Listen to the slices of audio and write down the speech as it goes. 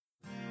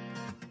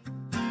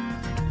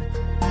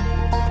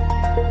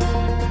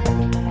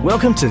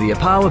Welcome to the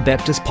Apawa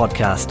Baptist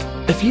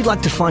Podcast. If you'd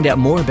like to find out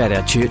more about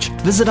our church,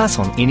 visit us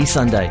on any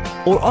Sunday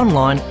or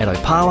online at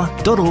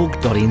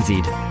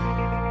opawa.org.nz.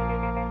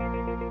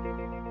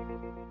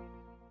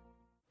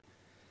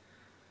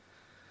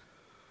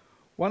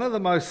 One of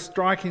the most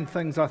striking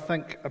things I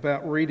think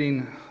about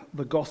reading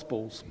the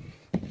Gospels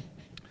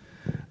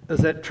is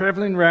that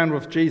travelling around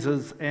with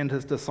Jesus and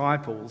his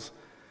disciples,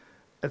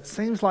 it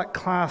seems like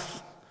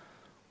class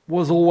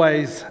was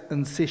always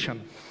in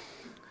session.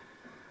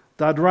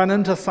 They'd run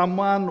into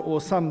someone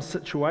or some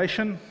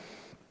situation,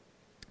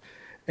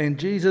 and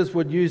Jesus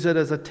would use it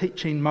as a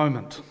teaching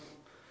moment,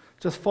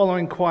 just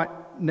following quite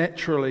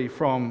naturally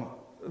from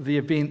the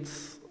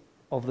events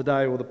of the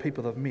day or the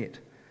people they've met.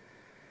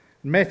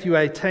 In Matthew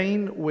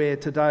 18, where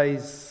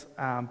today's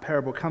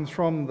parable comes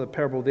from, the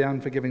parable of the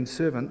Unforgiving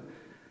Servant,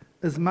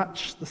 is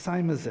much the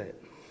same as that.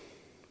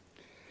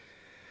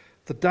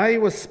 The day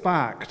was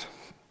sparked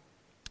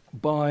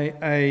by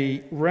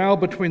a row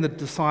between the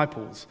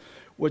disciples,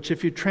 which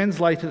if you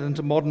translate it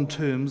into modern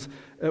terms,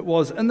 it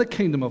was in the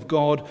kingdom of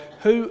God,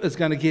 who is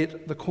going to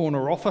get the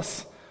corner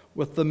office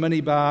with the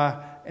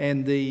minibar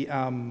and the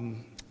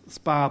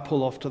spa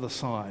pull off to the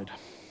side.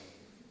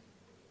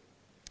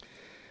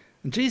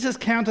 And Jesus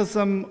counters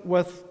them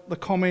with the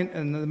comment,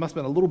 and there must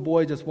have been a little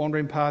boy just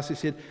wandering past, he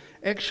said,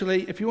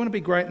 actually, if you want to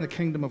be great in the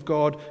kingdom of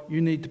God, you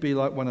need to be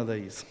like one of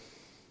these.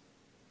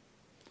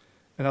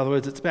 In other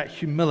words, it's about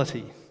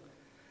humility.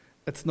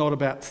 It's not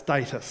about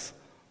status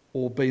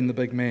or being the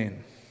big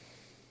man.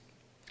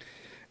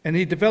 And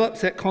he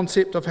develops that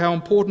concept of how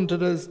important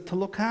it is to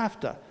look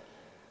after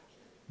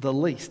the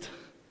least,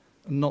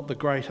 not the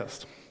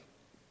greatest.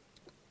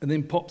 And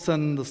then pops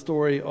in the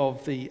story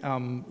of the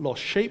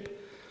lost sheep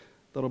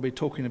that I'll be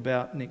talking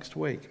about next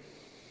week.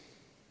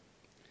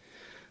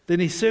 Then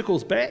he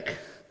circles back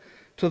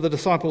to the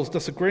disciples'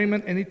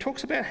 disagreement, and he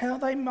talks about how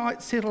they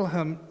might settle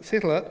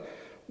it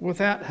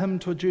without him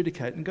to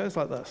adjudicate, and goes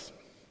like this.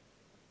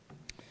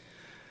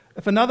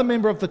 If another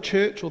member of the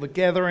church or the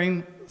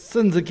gathering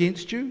sins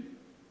against you,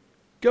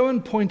 go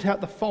and point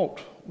out the fault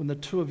when the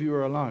two of you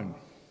are alone.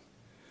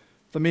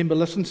 If the member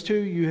listens to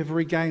you, you have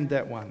regained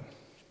that one.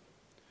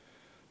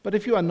 But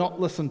if you are not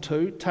listened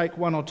to, take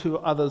one or two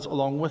others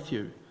along with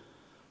you,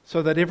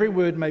 so that every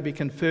word may be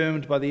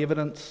confirmed by the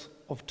evidence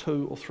of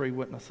 2 or 3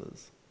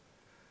 witnesses.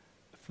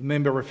 If the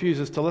member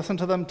refuses to listen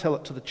to them, tell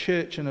it to the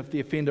church, and if the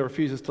offender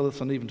refuses to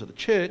listen even to the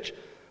church,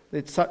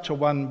 let such a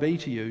one be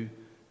to you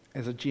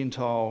as a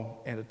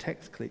Gentile and a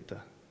tax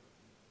collector.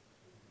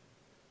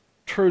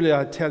 Truly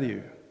I tell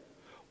you,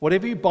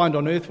 whatever you bind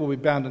on earth will be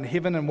bound in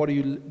heaven, and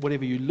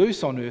whatever you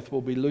loose on earth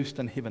will be loosed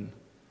in heaven.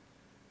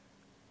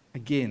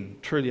 Again,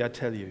 truly I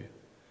tell you,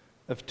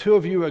 if 2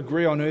 of you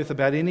agree on earth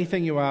about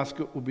anything you ask,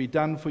 it will be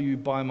done for you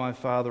by my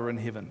Father in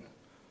heaven.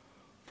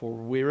 For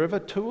wherever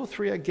 2 or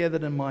 3 are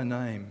gathered in my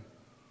name,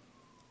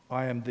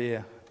 I am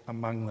there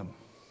among them.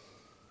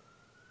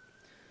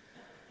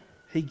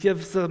 He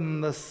gives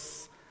them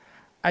this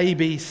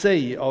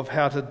ABC of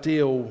how to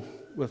deal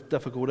with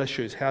difficult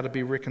issues, how to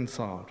be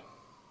reconciled.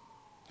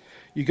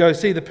 You go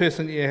see the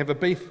person you have a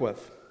beef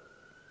with,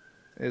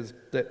 as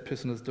that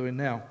person is doing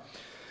now,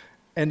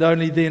 and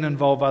only then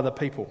involve other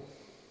people.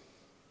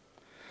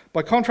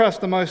 By contrast,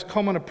 the most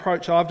common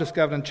approach I've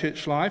discovered in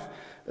church life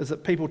is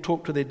that people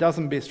talk to their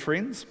dozen best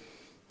friends,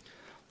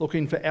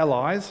 looking for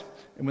allies,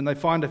 and when they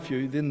find a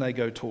few, then they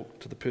go talk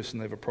to the person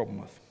they have a problem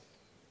with.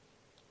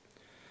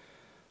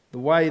 The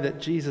way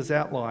that Jesus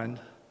outlined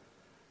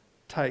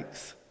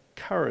takes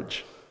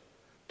courage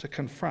to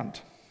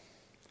confront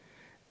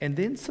and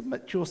then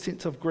submit your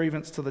sense of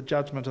grievance to the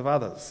judgment of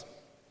others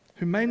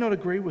who may not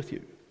agree with you.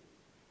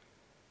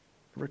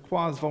 It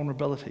requires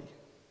vulnerability.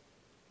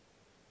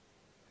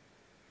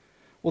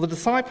 Well, the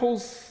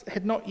disciples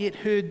had not yet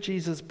heard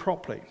Jesus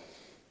properly,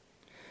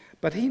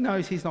 but he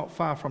knows he's not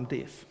far from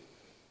death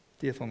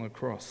on the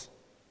cross.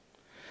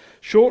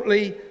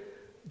 Shortly,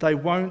 they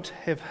won't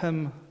have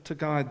him to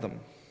guide them.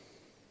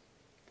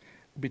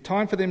 It'll be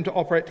time for them to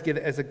operate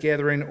together as a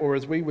gathering, or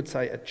as we would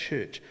say, a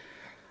church.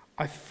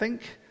 I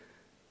think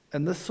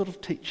in this sort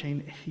of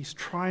teaching, he's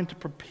trying to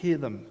prepare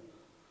them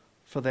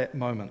for that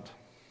moment.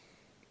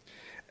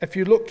 If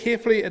you look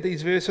carefully at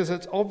these verses,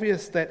 it's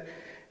obvious that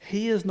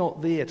he is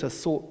not there to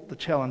sort the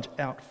challenge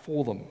out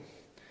for them.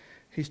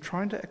 He's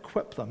trying to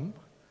equip them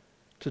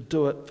to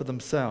do it for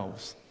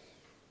themselves.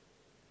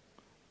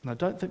 And I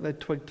don't think they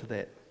twigged to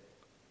that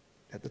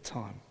at the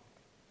time.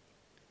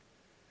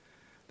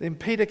 Then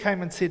Peter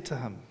came and said to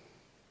him,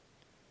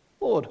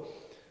 Lord,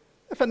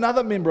 if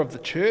another member of the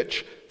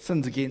church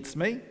sins against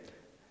me,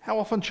 how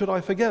often should I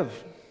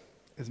forgive?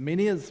 As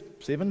many as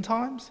 7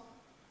 times?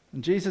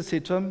 And Jesus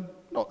said to him,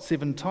 not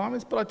 7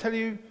 times, but I tell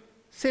you,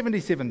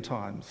 77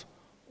 times.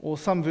 Or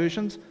some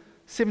versions,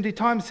 70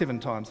 times 7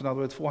 times, in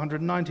other words,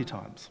 490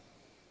 times.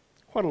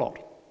 Quite a lot.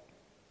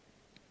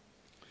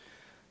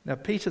 Now,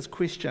 Peter's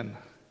question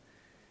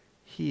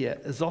here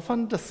is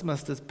often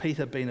dismissed as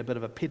Peter being a bit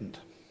of a pedant,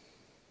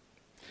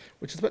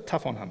 which is a bit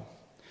tough on him.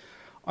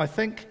 I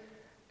think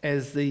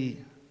as the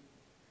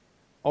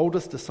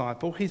oldest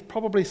disciple, he's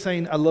probably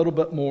seen a little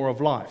bit more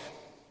of life.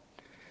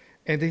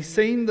 And he's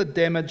seen the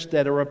damage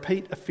that a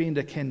repeat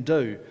offender can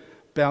do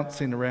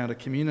bouncing around a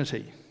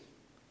community.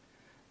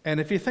 And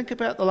if you think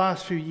about the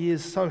last few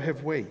years, so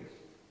have we.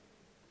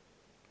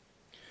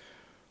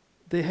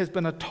 There has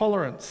been a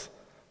tolerance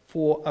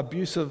for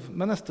abusive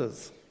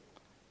ministers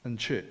in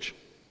church.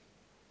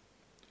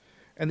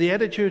 And the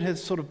attitude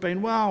has sort of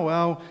been,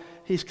 well,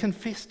 he's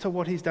confessed to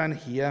what he's done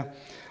here.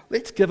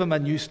 Let's give him a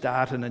new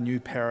start in a new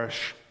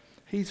parish.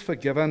 He's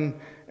forgiven,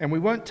 and we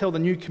won't tell the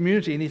new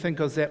community anything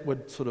because that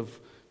would sort of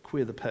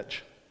queer the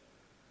pitch.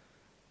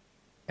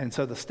 And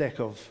so the stack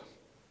of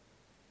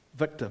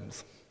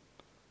victims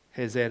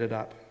has added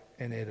up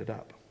and added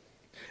up.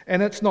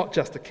 And it's not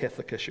just a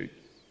Catholic issue.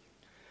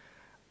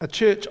 A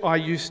church I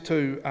used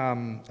to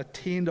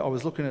attend, I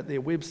was looking at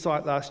their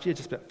website last year,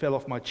 just about fell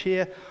off my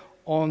chair.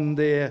 On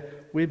their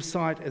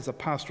website as a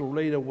pastoral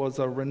leader was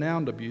a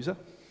renowned abuser.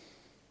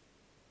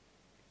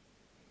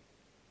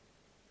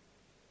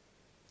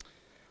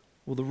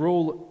 Well, the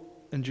rule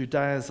in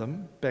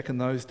Judaism back in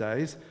those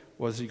days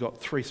was you got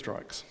 3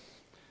 strikes,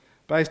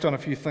 based on a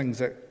few things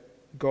that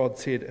God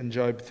said in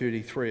Job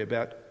 33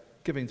 about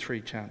giving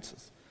 3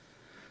 chances.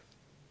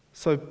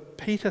 So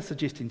Peter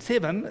suggesting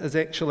 7 is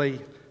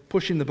actually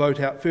pushing the boat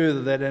out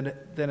further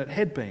than it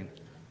had been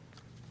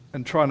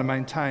and trying to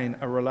maintain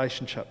a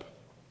relationship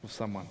with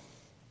someone.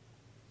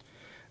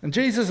 And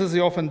Jesus, as he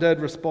often did,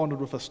 responded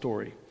with a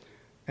story,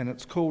 and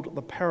it's called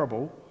the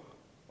parable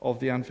of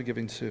the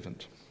unforgiving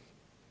servant.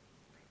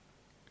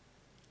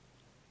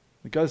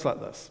 It goes like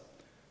this.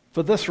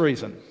 For this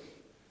reason,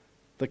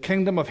 the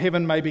kingdom of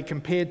heaven may be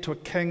compared to a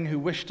king who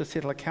wished to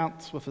settle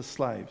accounts with his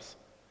slaves.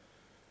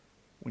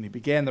 When he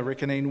began the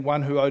reckoning,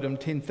 one who owed him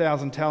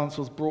 10,000 talents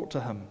was brought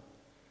to him.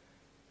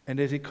 And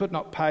as he could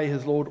not pay,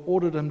 his lord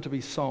ordered him to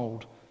be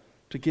sold,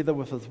 together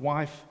with his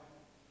wife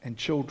and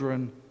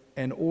children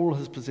and all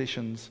his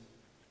possessions,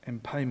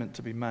 and payment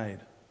to be made.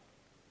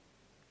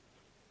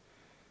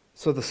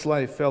 So the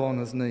slave fell on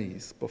his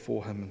knees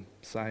before him,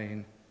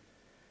 saying,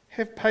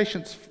 "Have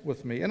patience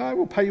with me, and I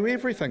will pay you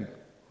everything."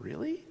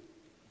 Really?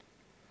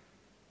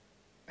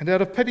 And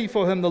out of pity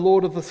for him, the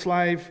lord of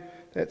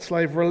that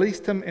slave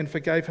released him and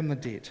forgave him the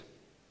debt.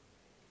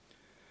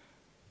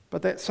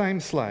 But that same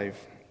slave,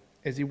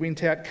 as he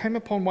went out, came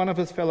upon one of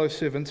his fellow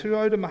servants who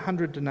owed him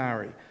 100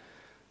 denarii,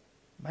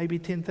 maybe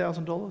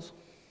 $10,000.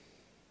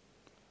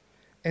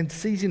 And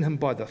seizing him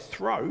by the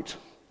throat,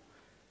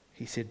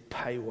 he said,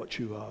 "Pay what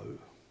you owe."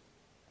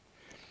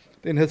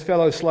 Then his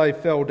fellow slave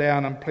fell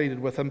down and pleaded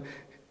with him,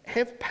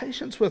 "Have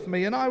patience with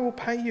me, and I will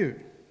pay you."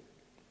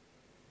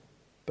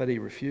 But he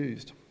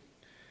refused.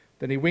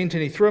 Then he went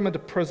and he threw him into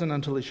prison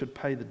until he should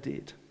pay the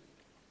debt.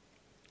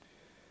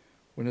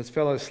 When his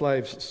fellow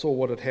slaves saw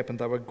what had happened,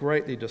 they were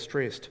greatly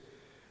distressed,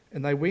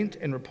 and they went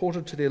and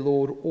reported to their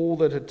lord all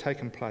that had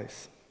taken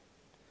place.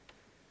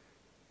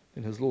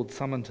 Then his lord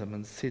summoned him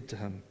and said to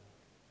him,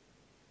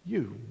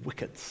 "You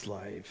wicked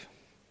slave,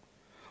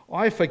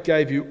 I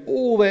forgave you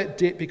all that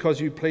debt because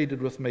you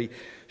pleaded with me.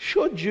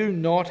 Should you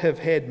not have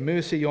had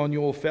mercy on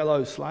your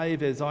fellow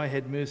slave as I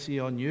had mercy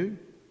on you?"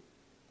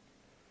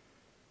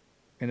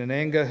 And in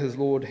anger his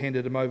lord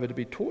handed him over to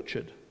be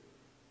tortured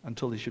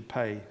until he should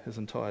pay his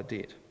entire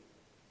debt.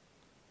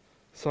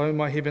 So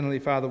my heavenly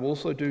Father will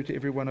also do to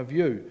every one of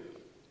you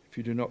if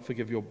you do not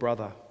forgive your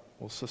brother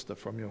or sister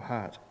from your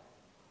heart.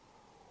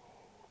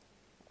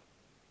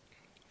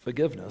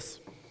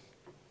 Forgiveness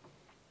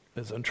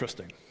is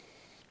interesting.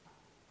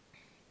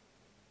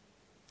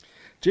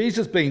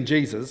 Jesus, being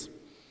Jesus,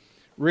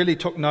 really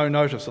took no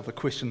notice of the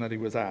question that he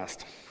was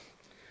asked.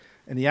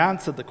 And he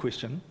answered the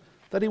question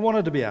that he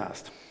wanted to be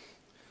asked.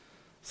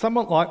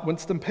 Somewhat like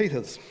Winston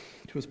Peters,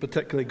 who was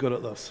particularly good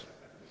at this,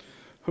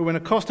 who when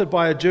accosted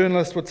by a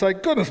journalist would say,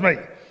 "Goodness me,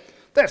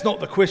 that's not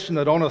the question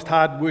that honest,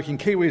 hard-working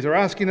Kiwis are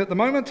asking at the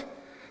moment.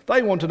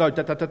 They want to know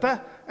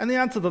da-da-da-da, and the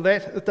answer to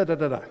that is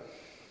da-da-da-da."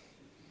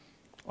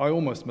 I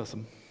almost miss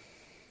him.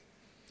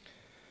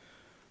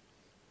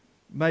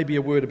 Maybe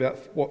a word about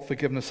what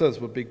forgiveness is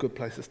would be a good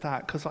place to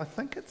start, because I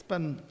think it's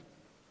been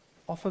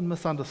often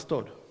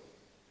misunderstood.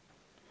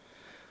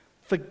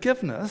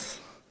 Forgiveness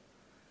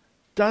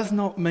does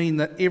not mean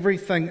that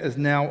everything is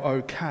now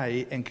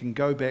okay and can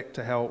go back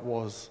to how it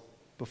was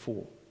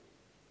before.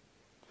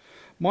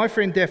 My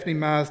friend Daphne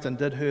Marsden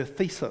did her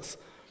thesis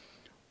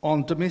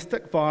on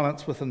domestic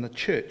violence within the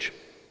church,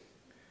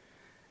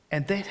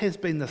 and that has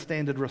been the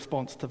standard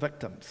response to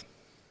victims.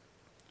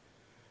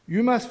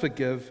 You must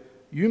forgive,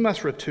 you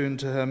must return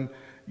to him,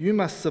 you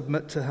must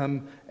submit to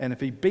him, and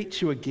if he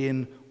beats you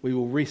again, we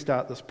will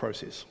restart this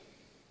process.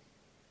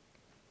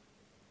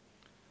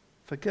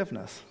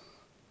 Forgiveness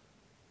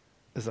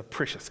is a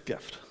precious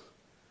gift.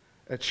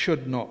 It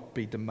should not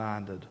be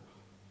demanded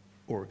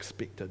or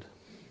expected.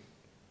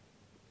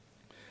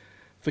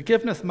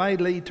 Forgiveness may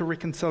lead to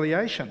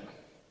reconciliation,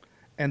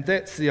 and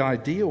that's the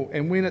ideal.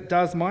 And when it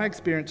does, my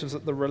experience is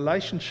that the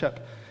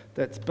relationship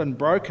that's been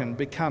broken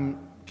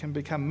can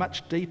become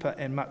much deeper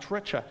and much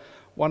richer.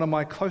 One of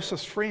my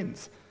closest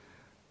friends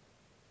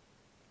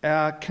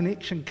Our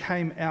connection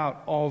came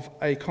out of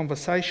a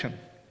conversation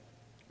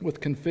with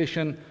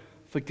confession,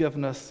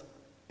 forgiveness,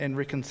 and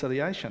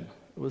reconciliation.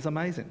 It was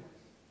amazing.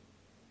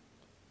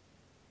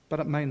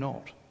 But it may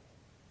not.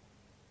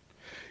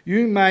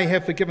 You may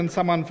have forgiven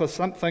someone for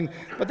something,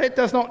 but that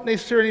does not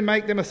necessarily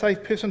make them a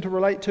safe person to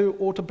relate to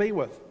or to be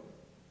with.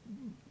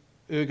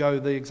 Ergo,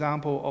 the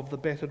example of the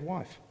battered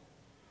wife.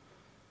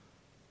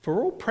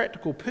 For all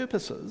practical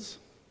purposes,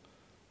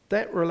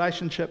 that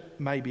relationship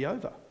may be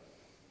over.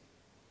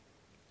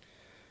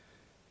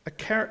 A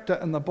character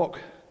in the book,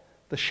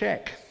 The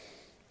Shack,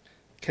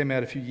 came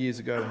out a few years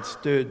ago and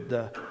stirred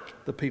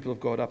the people of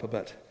God up a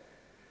bit.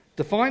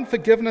 Defined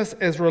forgiveness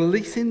as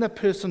releasing the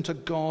person to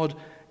God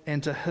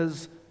and to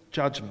his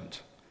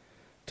judgment.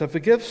 To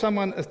forgive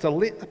someone is to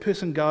let the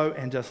person go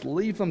and just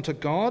leave them to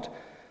God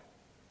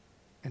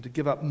and to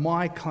give up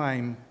my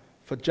claim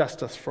for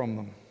justice from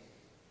them.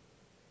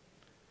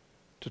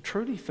 To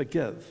truly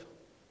forgive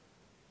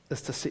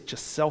is to set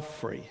yourself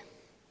free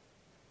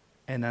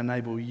and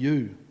enable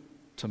you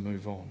to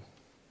move on.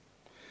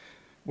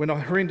 When a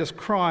horrendous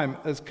crime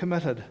is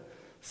committed,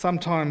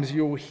 sometimes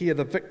you'll hear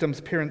the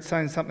victim's parents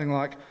saying something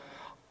like,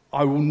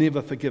 "I will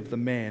never forgive the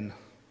man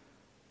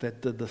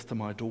that did this to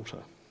my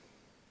daughter."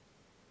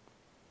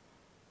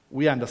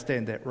 We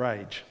understand that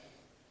rage.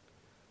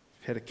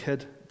 If you've had a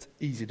kid, it's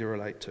easy to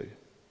relate to.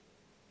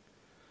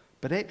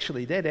 But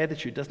actually, that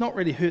attitude does not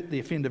really hurt the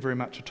offender very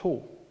much at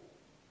all.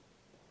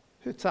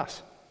 It hurts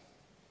us.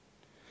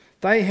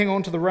 They hang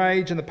on to the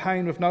rage and the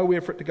pain with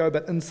nowhere for it to go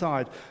but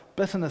inside.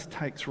 Bitterness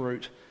takes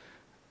root,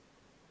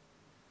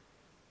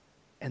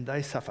 and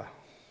they suffer.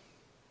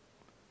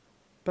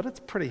 But it's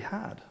pretty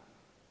hard.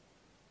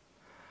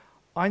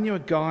 I knew a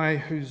guy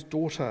whose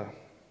daughter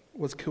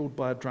was killed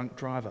by a drunk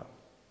driver.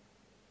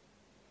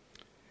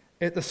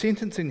 At the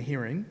sentencing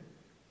hearing,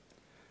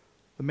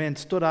 the man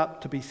stood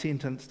up to be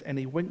sentenced and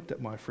he winked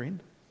at my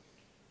friend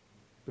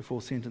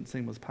before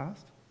sentencing was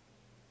passed.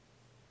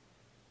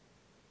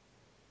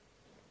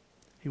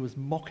 He was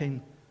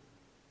mocking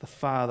the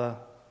father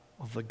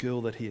of the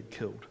girl that he had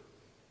killed.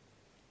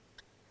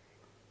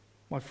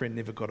 My friend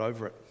never got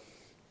over it.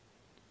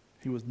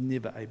 He was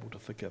never able to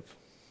forgive.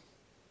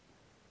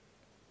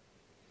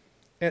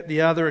 At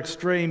the other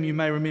extreme, you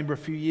may remember a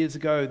few years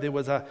ago,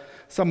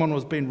 someone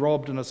was being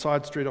robbed in a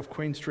side street off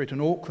Queen Street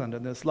in Auckland,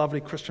 and this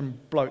lovely Christian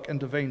bloke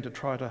intervened to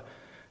try to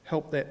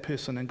help that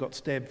person and got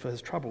stabbed for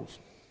his troubles.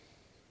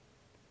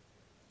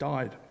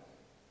 Died.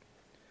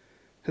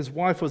 His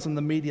wife was in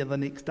the media the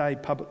next day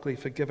publicly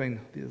forgiving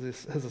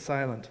his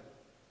assailant.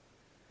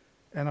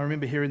 And I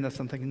remember hearing this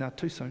and thinking, no,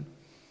 too soon.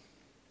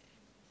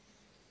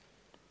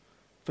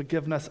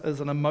 Forgiveness is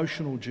an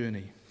emotional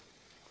journey.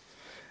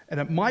 And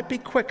it might be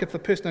quick if the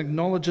person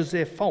acknowledges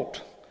their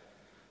fault,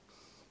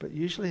 but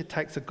usually it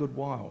takes a good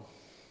while.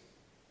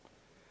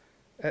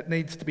 It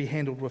needs to be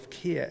handled with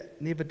care,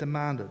 never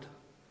demanded.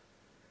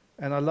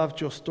 And I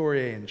loved your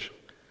story, Ange,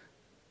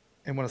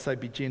 and want to say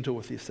be gentle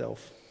with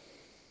yourself.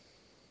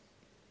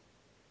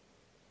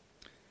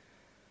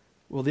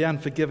 Well, the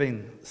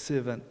unforgiving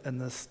servant in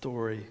this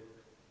story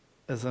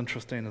is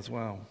interesting as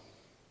well.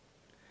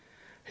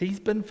 He's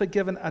been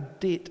forgiven a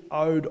debt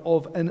owed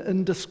of an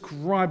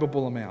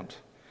indescribable amount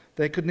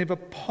that could never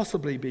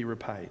possibly be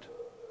repaid.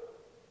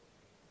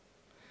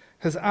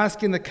 His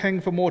asking the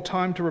king for more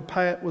time to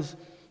repay it was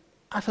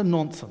utter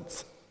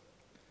nonsense.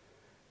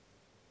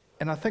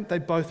 And I think they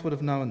both would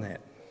have known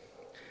that.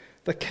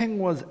 The king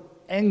was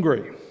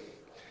angry.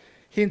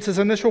 Hence his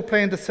initial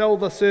plan to sell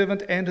the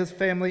servant and his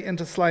family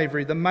into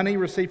slavery. The money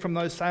received from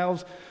those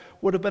sales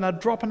would have been a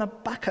drop in a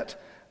bucket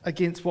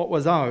against what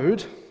was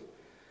owed.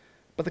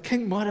 But the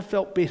king might have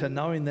felt better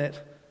knowing that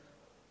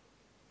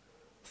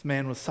this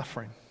man was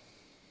suffering.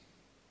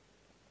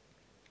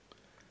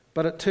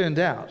 But it turned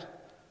out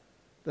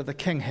that the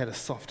king had a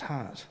soft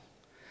heart.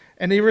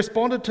 And he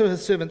responded to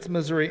his servant's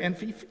misery and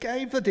he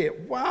forgave the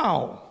debt.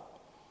 Wow!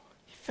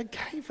 He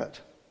forgave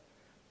it.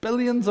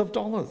 Billions of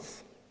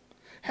dollars.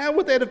 How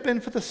would that have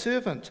been for the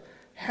servant?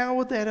 How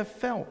would that have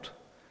felt?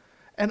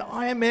 And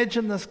I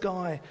imagine this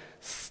guy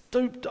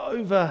stooped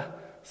over,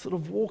 sort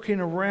of walking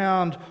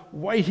around,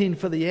 waiting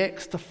for the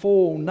axe to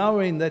fall,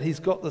 knowing that he's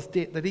got this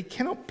debt that he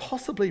cannot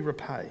possibly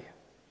repay.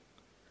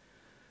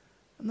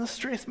 And the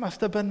stress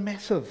must have been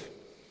massive.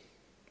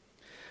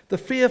 The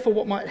fear for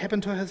what might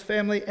happen to his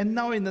family, and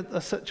knowing that the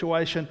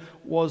situation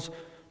was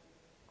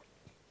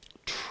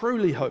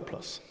truly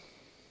hopeless.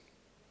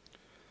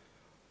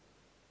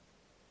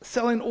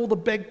 Selling all the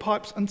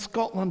bagpipes in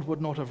Scotland would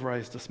not have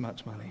raised this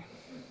much money.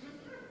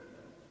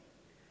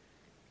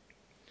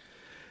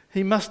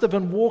 He must have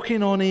been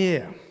walking on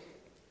air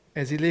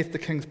as he left the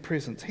king's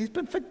presence. He's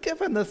been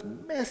forgiven this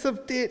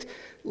massive debt.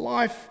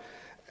 Life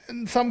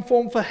in some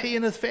form for he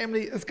and his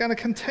family is going to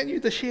continue.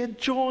 The sheer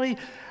joy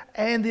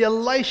and the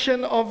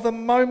elation of the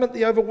moment,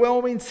 the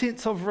overwhelming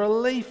sense of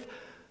relief.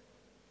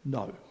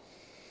 No,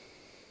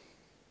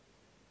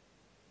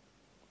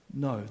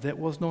 that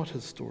was not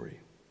his story.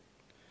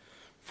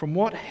 From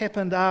what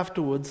happened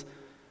afterwards,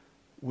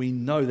 we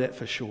know that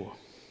for sure.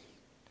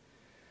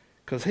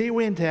 Because he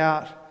went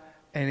out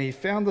and he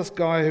found this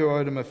guy who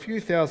owed him a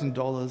few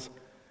 $1,000s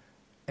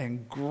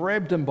and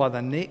grabbed him by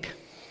the neck.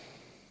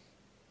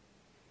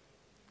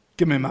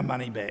 Give me my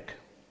money back.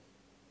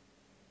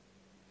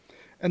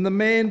 And the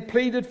man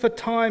pleaded for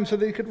time so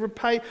that he could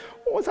repay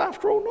what was,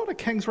 after all, not a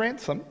king's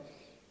ransom.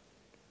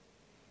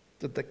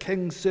 Did the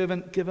king's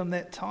servant give him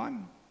that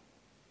time?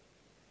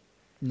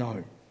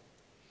 No.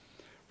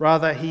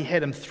 Rather, he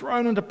had him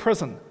thrown into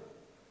prison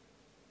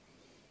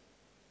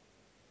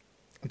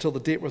until the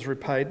debt was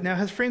repaid. Now,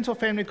 his friends or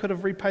family could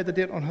have repaid the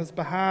debt on his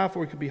behalf,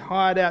 or he could be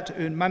hired out to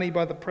earn money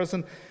by the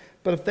prison.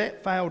 But if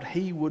that failed,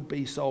 he would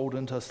be sold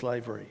into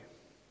slavery.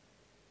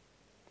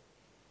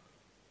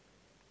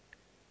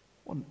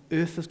 What on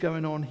earth is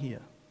going on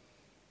here?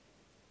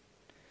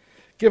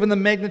 Given the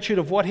magnitude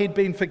of what he'd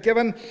been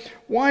forgiven,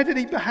 why did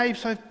he behave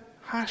so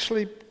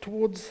harshly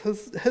towards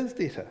his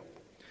debtor?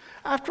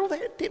 After all,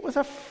 that debt was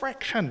a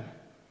fraction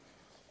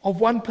of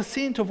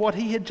 1% of what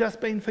he had just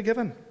been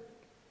forgiven.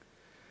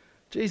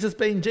 Jesus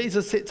being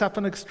Jesus sets up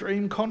an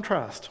extreme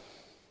contrast.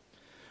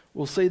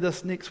 We'll see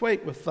this next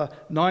week with the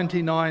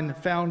 99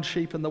 found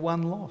sheep and the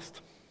one lost.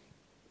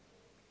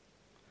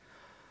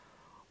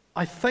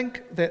 I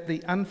think that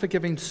the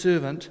unforgiving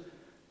servant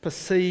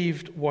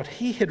perceived what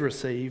he had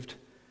received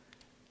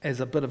as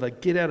a bit of a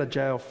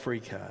get-out-of-jail-free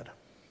card.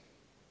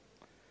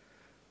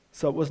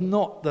 So it was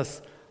not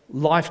this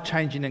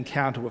life-changing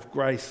encounter with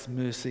grace,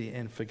 mercy,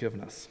 and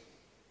forgiveness.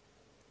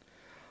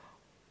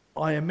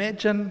 I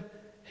imagine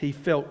he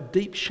felt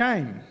deep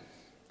shame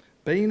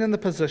being in the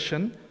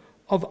position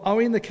of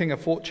owing the king a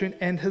fortune,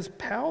 and his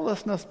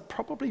powerlessness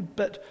probably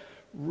bit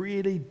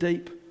really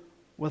deep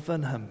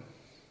within him.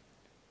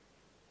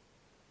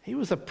 He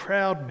was a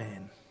proud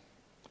man,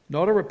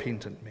 not a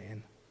repentant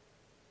man.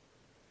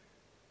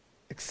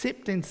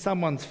 Accepting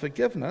someone's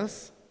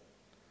forgiveness,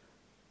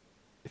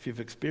 if you've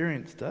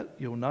experienced it,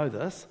 you'll know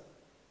this,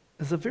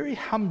 is a very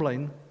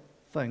humbling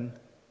thing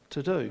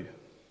to do.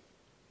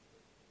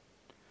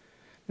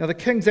 Now, the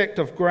king's act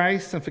of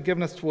grace and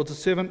forgiveness towards the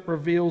servant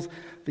reveals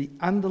the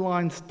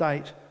underlying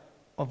state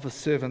of the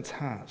servant's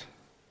heart.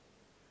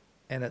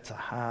 And it's a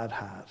hard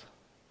heart.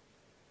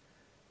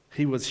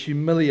 He was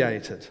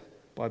humiliated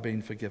by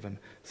being forgiven.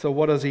 So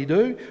what does he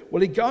do?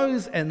 Well, he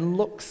goes and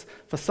looks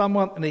for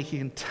someone and he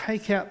can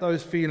take out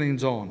those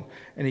feelings on.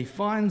 And he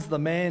finds the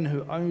man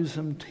who owes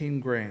him 10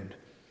 grand.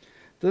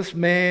 This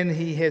man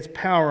he has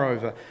power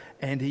over,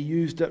 and he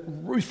used it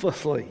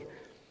ruthlessly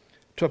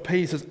to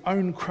appease his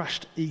own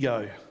crushed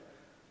ego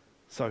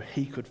so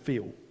he could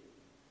feel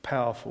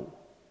powerful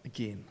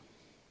again.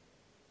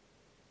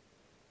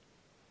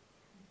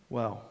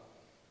 Well,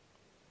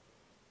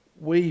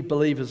 we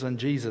believers in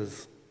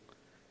Jesus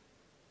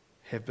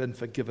have been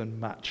forgiven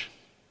much.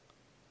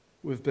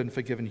 We've been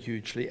forgiven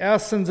hugely. Our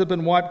sins have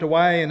been wiped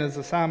away, and as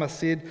the psalmist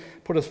said,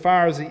 put as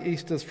far as the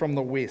east is from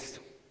the west.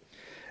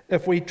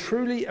 If we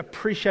truly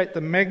appreciate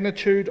the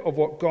magnitude of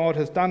what God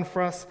has done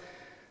for us,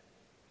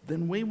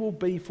 then we will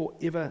be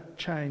forever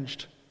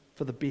changed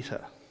for the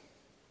better.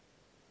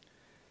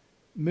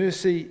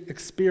 Mercy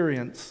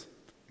experienced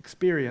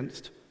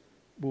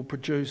will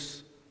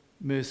produce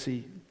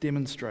mercy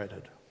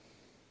demonstrated.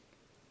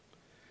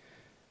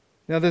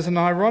 Now, there's an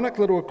ironic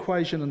little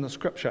equation in the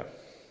scripture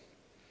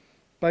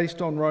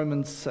based on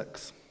Romans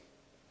 6,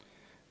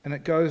 and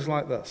it goes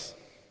like this.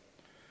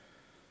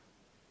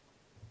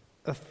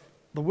 If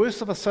the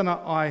worse of a sinner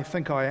I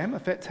think I am,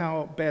 if that's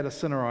how bad a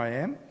sinner I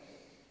am,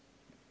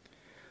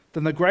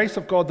 then the grace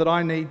of God that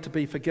I need to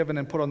be forgiven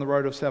and put on the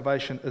road of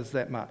salvation is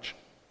that much.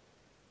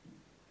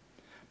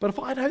 But if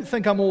I don't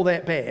think I'm all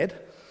that bad,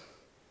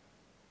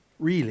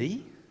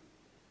 really,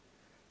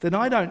 then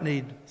I don't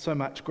need so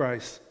much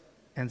grace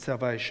and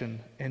salvation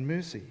and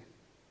mercy.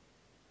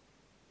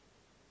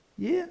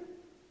 Yeah?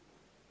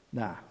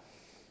 Nah.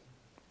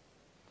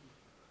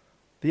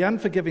 The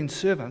unforgiving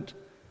servant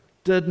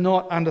did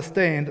not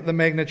understand the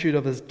magnitude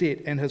of his debt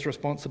and his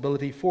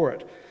responsibility for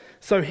it.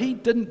 So he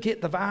didn't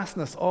get the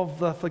vastness of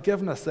the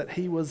forgiveness that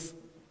he was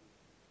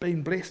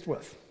being blessed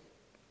with.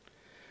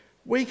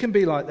 We can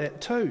be like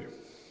that too.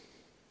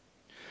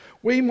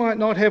 We might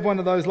not have one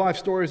of those life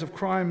stories of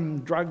crime,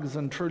 drugs,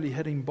 and truly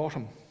hitting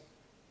bottom.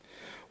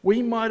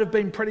 We might have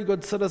been pretty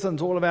good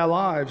citizens all of our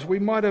lives. We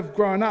might have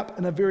grown up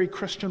in a very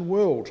Christian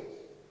world.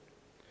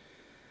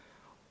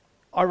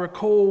 I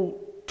recall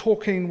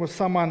talking with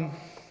someone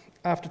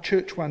after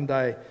church one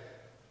day,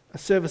 a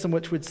service in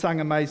which we'd sung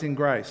Amazing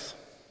Grace.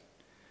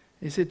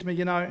 He said to me,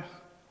 you know,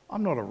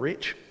 I'm not a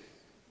wretch.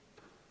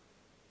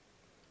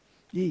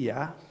 Yeah, you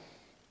are,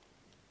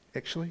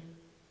 actually.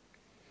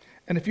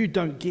 And if you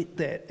don't get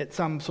that at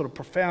some sort of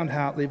profound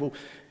heart level,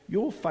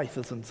 your faith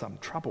is in some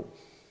trouble.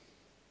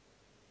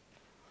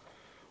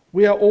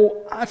 We are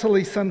all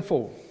utterly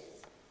sinful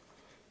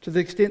to the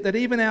extent that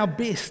even our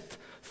best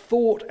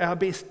thought, our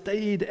best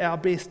deed, our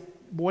best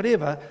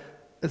whatever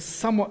is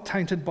somewhat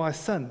tainted by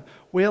sin.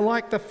 We are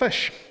like the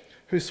fish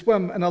who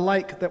swim in a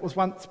lake that was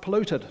once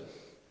polluted.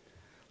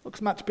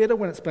 Looks much better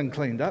when it's been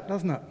cleaned up,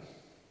 doesn't it?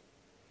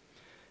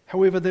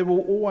 However, there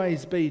will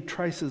always be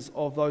traces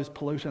of those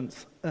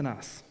pollutants in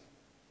us.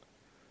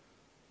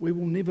 we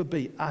will never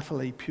be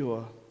utterly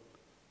pure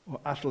or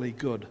utterly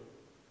good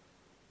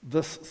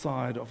this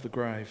side of the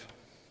grave.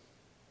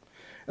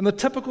 And the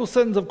typical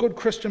sins of good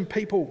Christian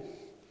people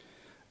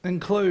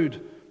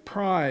include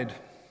pride,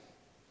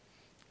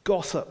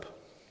 gossip,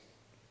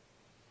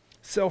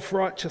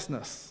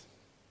 self-righteousness,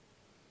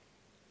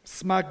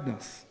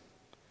 smugness.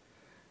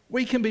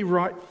 We can be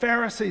right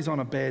Pharisees on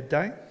a bad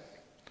day,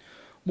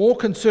 more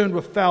concerned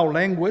with foul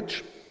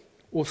language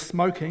or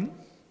smoking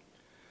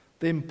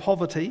than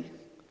poverty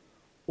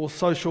or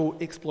social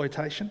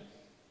exploitation.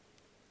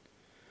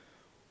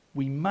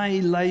 We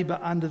may labour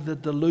under the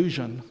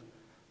delusion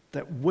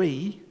that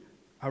we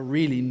are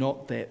really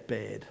not that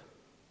bad,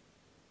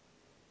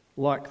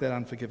 like that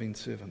unforgiving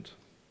servant.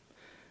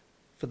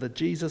 For the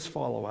Jesus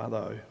follower,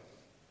 though,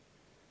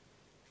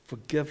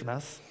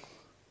 forgiveness,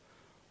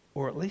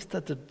 or at least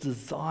the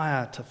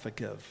desire to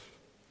forgive,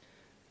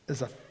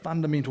 is a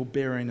fundamental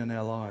bearing in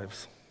our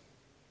lives.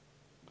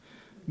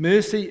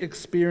 Mercy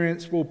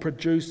experience will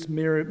produce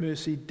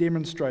mercy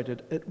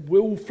demonstrated. It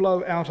will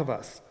flow out of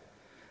us.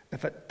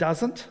 If it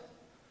doesn't,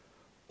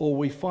 or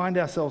we find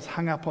ourselves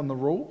hung up on the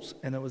rules,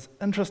 and it was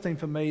interesting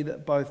for me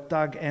that both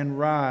Doug and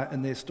Ra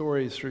in their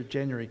stories through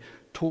January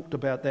talked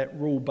about that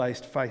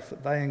rule-based faith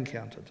that they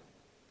encountered.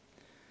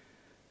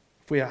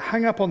 If we are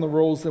hung up on the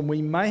rules, then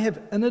we may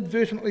have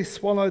inadvertently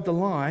swallowed the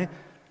lie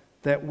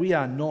that we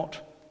are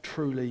not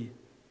truly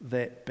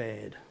that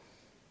bad.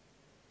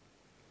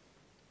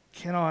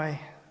 Can I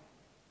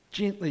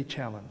gently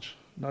challenge?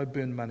 No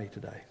burn money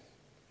today.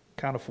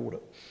 Can't afford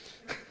it.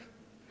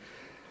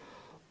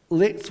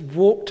 Let's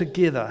walk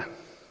together,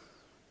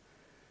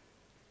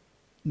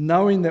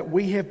 knowing that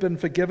we have been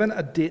forgiven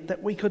a debt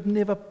that we could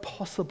never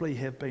possibly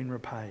have been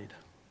repaid.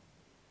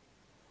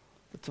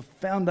 It's a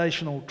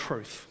foundational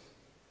truth.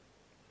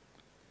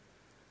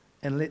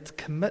 And let's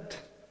commit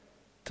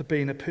to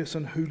being a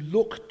person who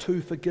look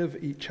to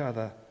forgive each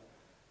other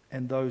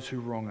and those who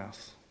wrong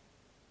us.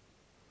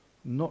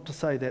 Not to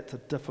say that's a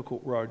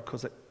difficult road,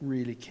 because it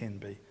really can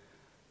be,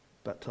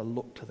 but to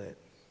look to that.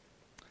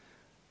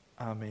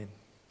 Amen.